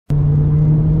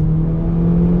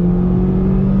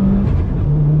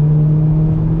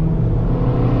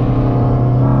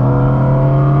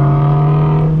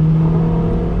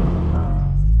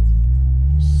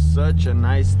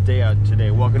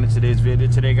today's video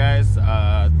today, guys.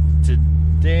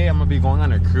 Today I'm gonna be going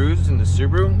on a cruise in the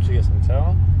Subaru, so you guys can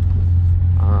tell.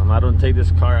 I don't take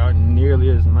this car out nearly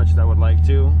as much as I would like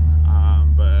to,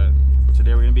 but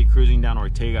today we're gonna be cruising down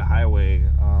Ortega Highway.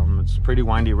 It's a pretty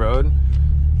windy road.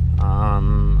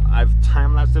 I've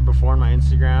time-lapsed it before on my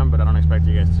Instagram, but I don't expect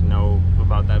you guys to know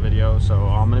about that video, so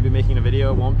I'm gonna be making a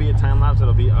video. It won't be a time-lapse,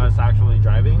 it'll be us actually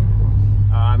driving.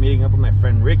 I'm meeting up with my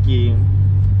friend Ricky,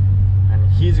 and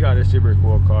he's got a super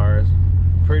cool car.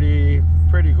 Pretty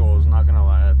cool, not gonna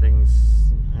lie. That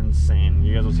thing's insane.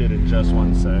 You guys will see it in just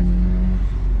one sec.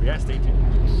 We gotta stay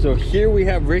tuned. So here we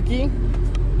have Ricky.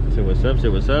 Say what's up, say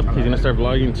what's up. He's gonna start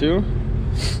vlogging too.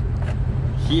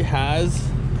 He has,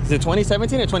 is it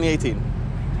 2017 or 2018?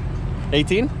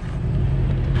 18?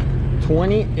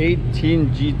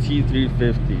 2018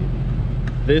 GT350.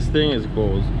 This thing is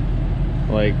gold.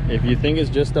 Like, if you think it's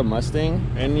just a Mustang,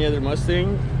 any other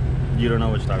Mustang, you don't know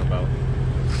what you're talking about.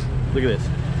 Look at this.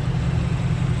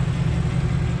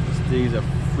 This thing's a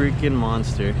freaking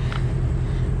monster.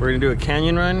 We're gonna do a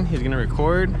canyon run. He's gonna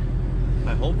record.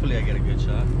 Hopefully I get a good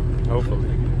shot. Hopefully.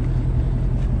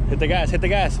 Hit the gas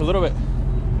a little bit.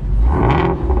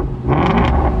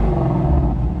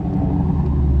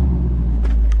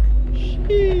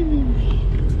 Sheesh.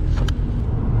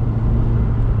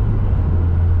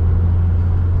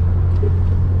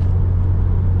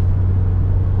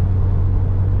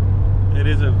 It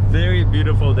is a very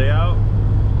beautiful day out,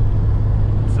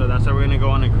 so that's why we're gonna go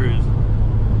on a cruise.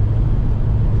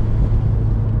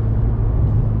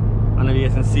 I don't know if you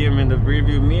guys can see him in the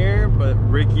rearview mirror, but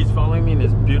Ricky's following me in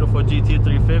his beautiful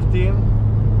GT350.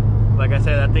 Like I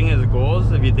said, that thing is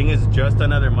goals. If you think it's just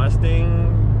another Mustang,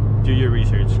 do your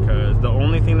research, because the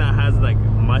only thing that has like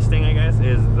Mustang, I guess,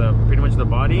 is pretty much the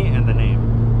body and the name.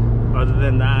 Other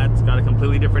than that, it's got a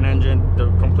completely different engine,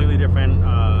 completely different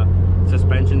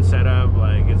suspension setup.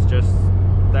 Like, it's just,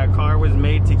 that car was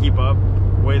made to keep up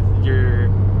with your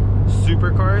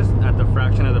supercars at the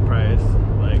fraction of the price.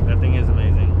 Like, that thing is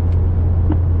amazing.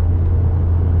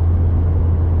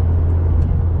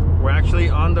 We're actually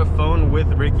on the phone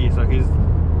with Ricky, so he's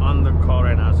on the call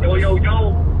right now. So yo,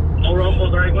 no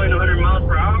rumbles. Are you going 100 miles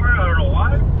per hour? I don't know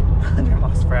why. 100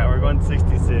 miles per hour. We're going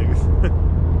 66.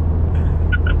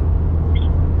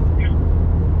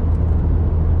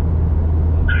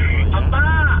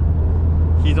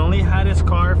 He's only had his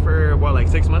car for what, like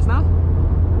 6 months now?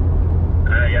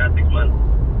 Yeah, 6 months.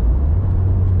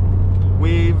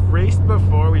 We've raced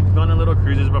before, we've gone on little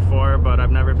cruises before, but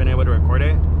I've never been able to record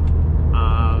it.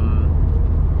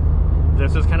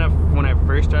 This was kind of when I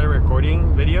first started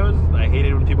recording videos. I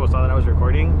hated when people saw that I was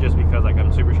recording, just because like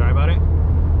I'm super shy about it.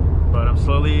 But I'm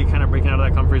slowly kind of breaking out of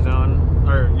that comfort zone,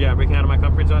 or yeah, breaking out of my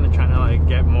comfort zone and trying to like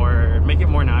make it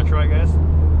more natural, I guess.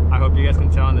 I hope you guys can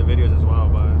tell in the videos as well,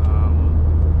 but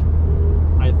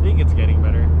I think it's getting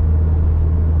better.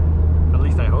 At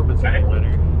least I hope it's getting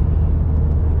better.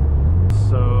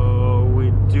 So we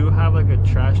do have like a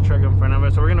trash truck in front of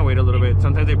us, so we're gonna wait a little bit.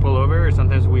 Sometimes they pull over, or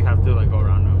sometimes we have to like go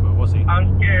around them, but we'll see.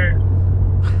 I'm scared.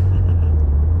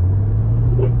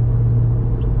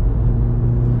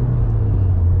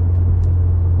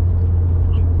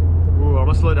 Ooh, I'm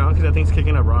gonna slow down because that thing's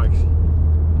kicking up rocks. See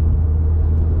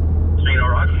no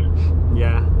rocks?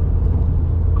 Yeah.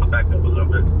 I'll back up a little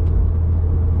bit.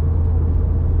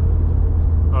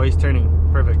 Oh, he's turning.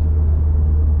 Perfect.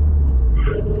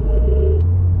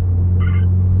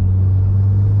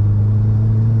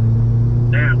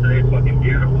 Damn, today's fucking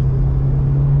beautiful.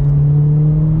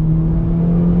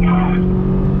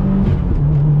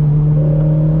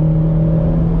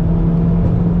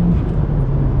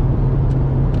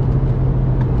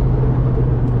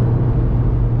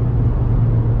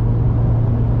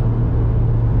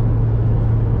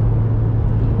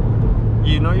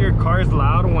 You know your car's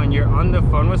loud when you're on the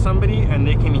phone with somebody and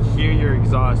they can hear your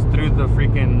exhaust through the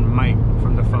freaking mic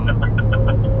from the phone.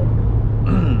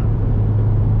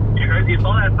 You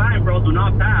saw that sign, bro. Do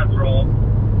not pass, bro.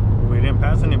 We didn't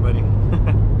pass anybody.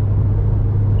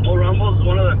 No rumbles is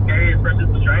one of the scariest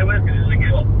persons to drive with, because he's like,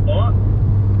 what?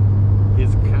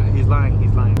 He's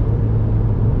lying.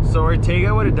 So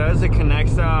Ortega, what it does, it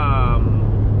connects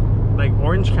like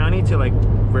Orange County to like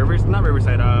not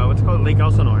Riverside, what's it called, Lake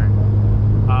Elsinore.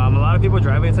 A lot of people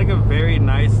drive it. It's like a very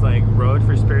nice like road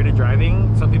for spirited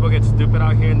driving. Some people get stupid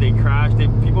out here and they crash.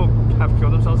 People have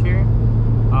killed themselves here.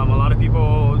 A lot of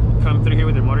people come through here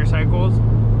with their motorcycles.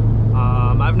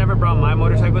 I've never brought my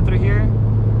motorcycle through here.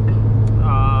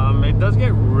 It does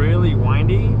get really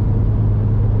windy.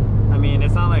 I mean,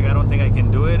 it's not like I don't think I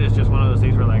can do it. It's just one of those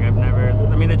things where like I've never,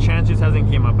 I mean, the chance just hasn't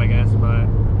came up, I guess, but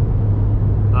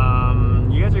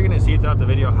you guys are gonna see throughout the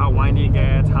video how windy it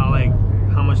gets, how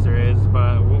how much there is,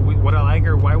 but what I like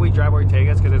or why we drive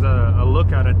Ortegas, because there's a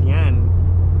lookout at the end,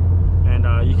 and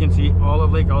you can see all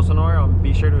of Lake Elsinore. I'll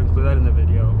be sure to include that in the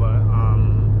video, but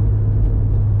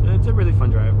it's a really fun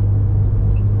drive.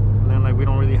 And then like we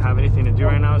don't really have anything to do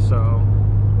right now, so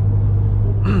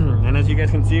and as you guys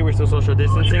can see, we're still social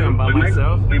distancing. I'm by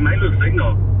myself. We might lose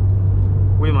signal.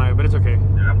 We might, but it's okay.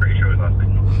 Yeah, I'm pretty sure we lost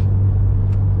signal.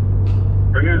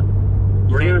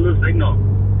 We're gonna lose signal.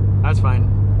 That's fine.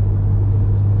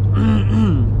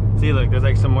 See, look, there's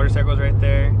like some motorcycles right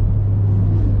there.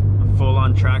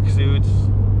 Full-on tracksuits.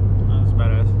 That's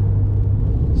badass.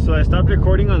 So I stopped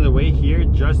recording on the way here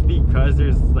just because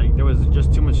there was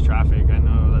just too much traffic. I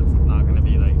know that's not gonna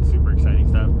be like super exciting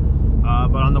stuff.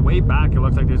 But on the way back, it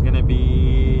looks like there's gonna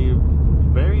be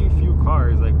very few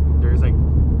cars. Like there's like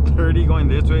 30 going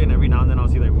this way, and every now and then I'll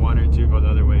see like 1 or 2 go the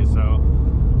other way. So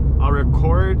I'll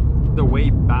record the way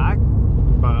back,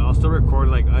 but I'll still record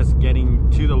like us getting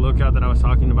to the lookout that I was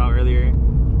talking about earlier.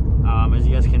 As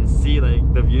you guys can see,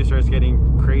 like the view starts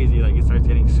getting crazy. Like it starts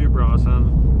getting super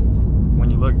awesome. When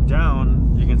you look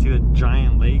down, you can see the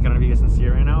giant lake. I don't know if you guys can see it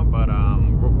right now, but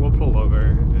we'll pull over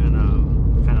and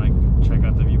kind of like check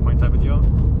out the viewpoint type of deal.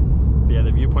 But yeah,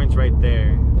 the viewpoint's right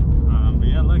there. But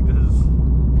yeah, look, this is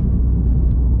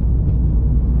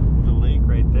the lake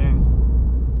right there.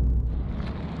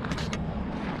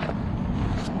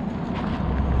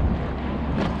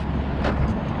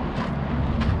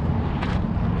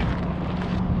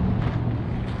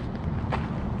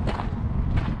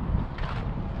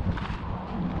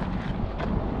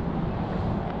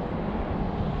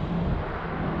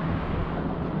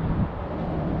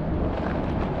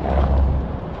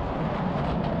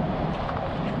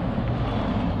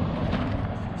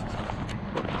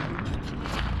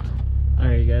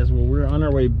 Guys, well, we're on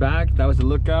our way back. That was the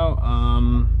lookout.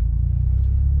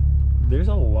 There's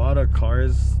a lot of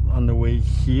cars on the way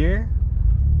here,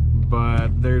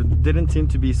 but there didn't seem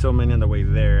to be so many on the way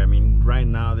there. I mean, right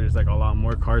now there's like a lot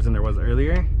more cars than there was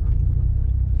earlier,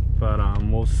 but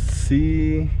we'll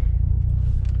see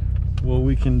what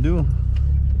we can do.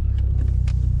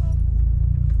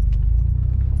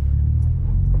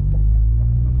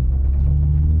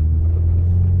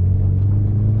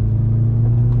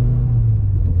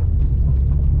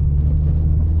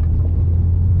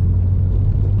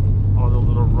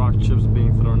 Chips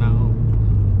being thrown out.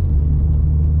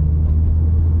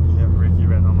 You have Ricky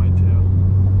right on my tail.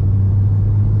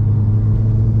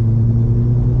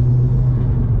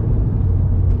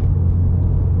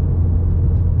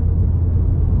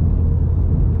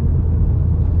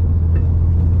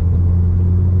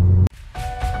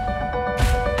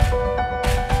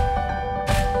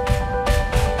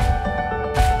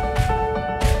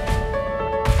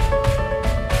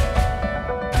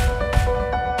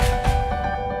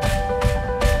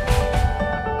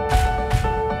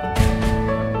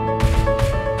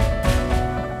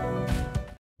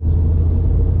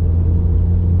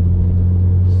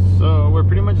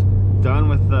 Done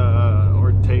with the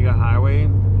Ortega Highway.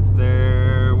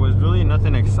 There was really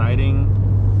nothing exciting,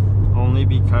 only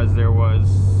because there was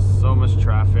so much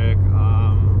traffic.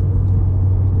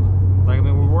 Like, I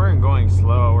mean, we weren't going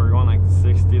slow, we were going like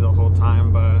 60 the whole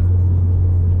time, but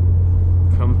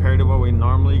compared to what we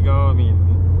normally go, I mean,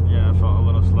 yeah, it felt a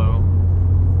little slow.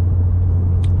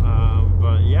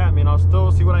 But yeah, I mean, I'll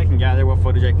still see what I can gather, what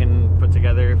footage I can put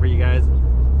together for you guys.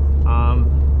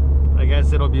 I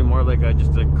guess it'll be more like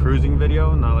just a cruising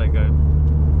video, not like a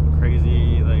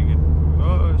crazy, like,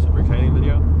 oh, super exciting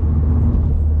video.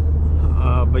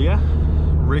 But yeah,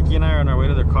 Ricky and I are on our way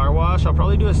to the car wash. I'll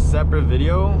probably do a separate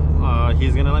video.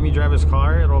 He's gonna let me drive his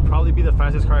car. It'll probably be the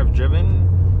fastest car I've driven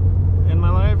in my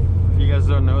life. If you guys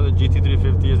don't know, the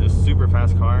GT350 is a super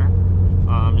fast car.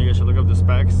 You guys should look up the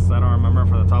specs. I don't remember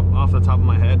off the top of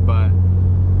my head, but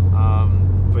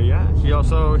yeah,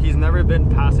 he's never been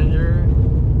passenger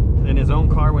in his own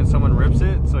car when someone rips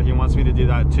it, so he wants me to do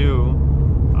that too.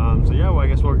 So yeah, well, I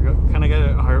guess we'll kind of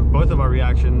get both of our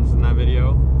reactions in that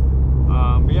video.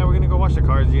 But yeah, we're gonna go watch the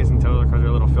cars. You guys can tell the cars are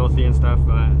a little filthy and stuff,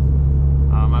 but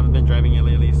I haven't been driving it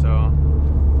lately, so.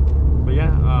 But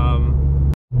yeah,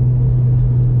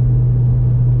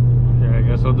 yeah, I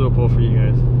guess I'll do a pull for you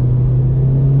guys.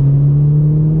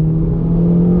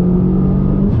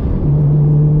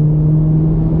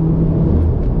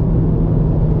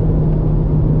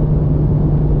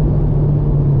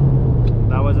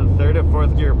 That was a 3rd or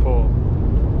 4th gear pull.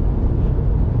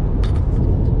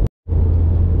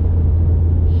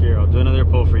 Here, I'll do another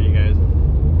pull for you guys.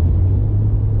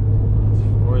 It's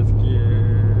 4th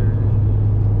gear.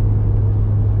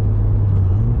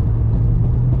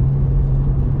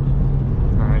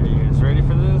 Alright, you guys ready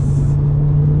for this?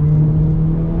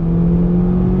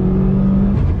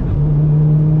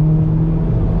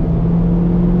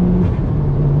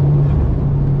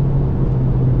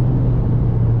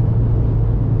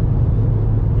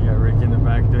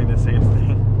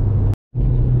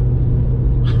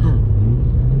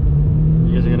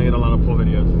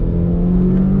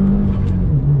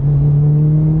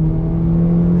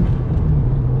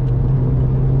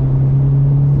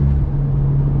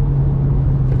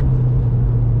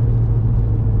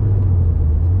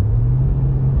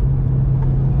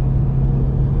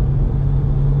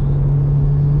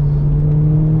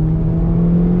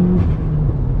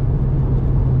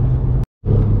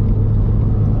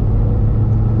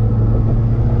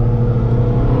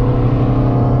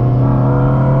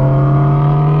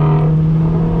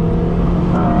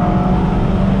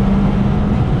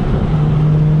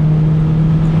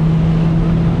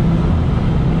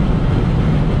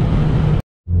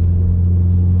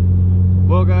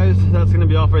 guys, that's gonna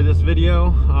be all for this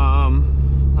video.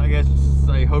 I guess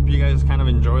I hope you guys kind of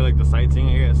enjoy like the sightseeing,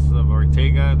 I guess, of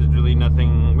Ortega. There's really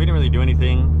nothing, we didn't really do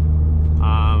anything.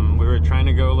 We were trying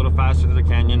to go a little faster to the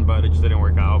canyon, but it just didn't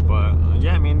work out. But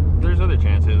yeah, I mean, there's other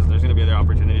chances. There's gonna be other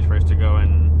opportunities for us to go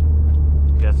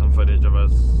and get some footage of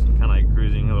us kind of like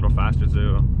cruising a little faster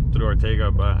through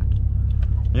Ortega. But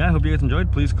yeah, I hope you guys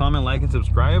enjoyed. Please comment, like, and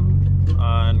subscribe,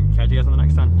 and catch you guys on the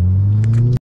next time.